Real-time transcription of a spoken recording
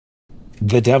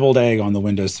The deviled egg on the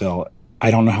windowsill, I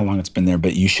don't know how long it's been there,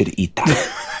 but you should eat that.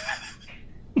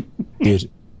 Dude,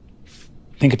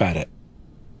 think about it.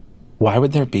 Why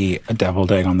would there be a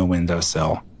deviled egg on the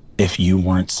windowsill if you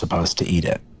weren't supposed to eat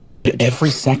it? Every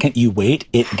second you wait,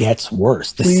 it gets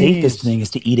worse. The safest thing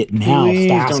is to eat it now,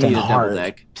 fast and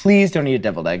hard. Please don't eat a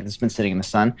deviled egg that's been sitting in the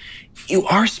sun. You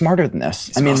are smarter than this.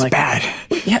 It smells bad.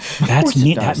 Yeah, that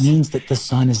means that the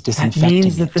sun is disinfecting That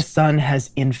means that the sun has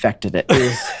infected it. It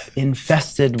is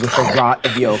infested with the rot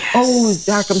of yolk. Oh,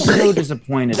 Zach, I'm so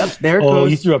disappointed. Up there goes. Oh,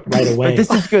 you threw up right away. But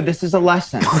this is good. This is a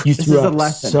lesson. You threw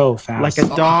up so fast. Like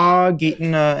a dog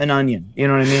eating an onion. You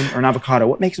know what I mean? Or an avocado.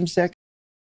 What makes them sick?